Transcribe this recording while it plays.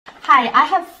Hi, I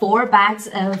have 4 bags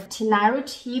of Teaniru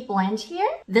tea blend here.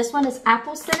 This one is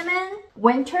apple cinnamon,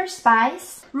 winter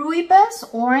spice, Rooibos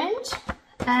orange,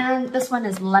 and this one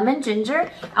is lemon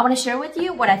ginger. I want to share with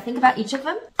you what I think about each of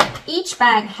them. Each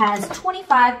bag has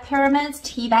 25 pyramids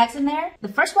tea bags in there. The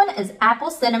first one is apple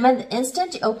cinnamon. The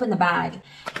instant you open the bag,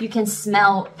 you can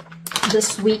smell the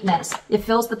sweetness. It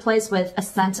fills the place with a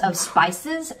scent of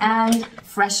spices and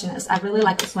freshness. I really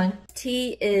like this one.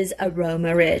 Tea is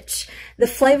aroma rich. The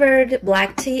flavored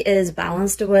black tea is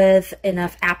balanced with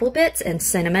enough apple bits and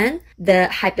cinnamon. The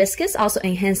hibiscus also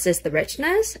enhances the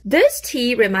richness. This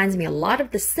tea reminds me a lot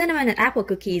of the cinnamon and apple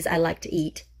cookies I like to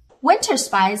eat. Winter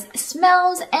spice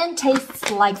smells and tastes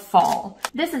like fall.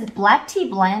 This is black tea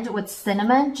blend with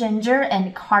cinnamon, ginger,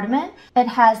 and cardamom. It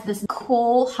has this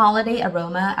cool holiday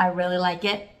aroma. I really like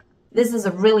it. This is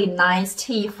a really nice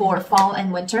tea for fall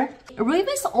and winter.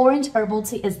 Rooibos Orange Herbal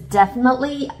Tea is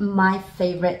definitely my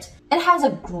favorite. It has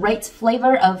a great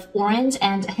flavor of orange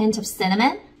and a hint of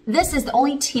cinnamon. This is the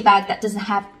only tea bag that doesn't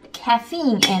have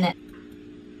caffeine in it.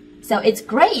 So it's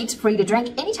great for you to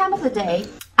drink any time of the day.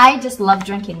 I just love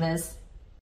drinking this.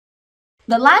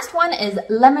 The last one is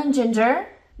lemon ginger.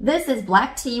 This is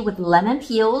black tea with lemon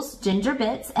peels, ginger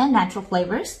bits, and natural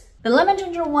flavors. The lemon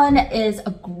ginger one is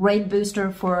a great booster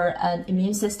for an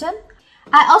immune system.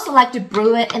 I also like to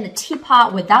brew it in the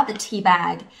teapot without the tea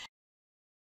bag.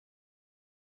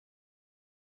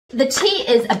 The tea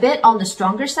is a bit on the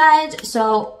stronger side,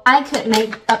 so I could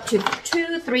make up to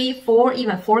 2, 3, 4,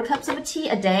 even 4 cups of tea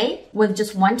a day with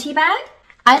just 1 tea bag.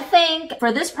 I think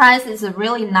for this price, it's a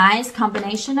really nice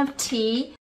combination of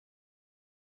tea.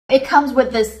 It comes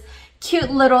with this cute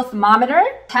little thermometer,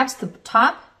 taps the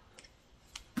top.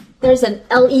 There's an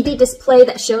LED display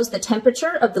that shows the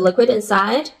temperature of the liquid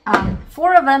inside.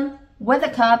 4 of them with a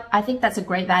cup. I think that's a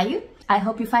great value. I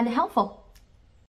hope you find it helpful.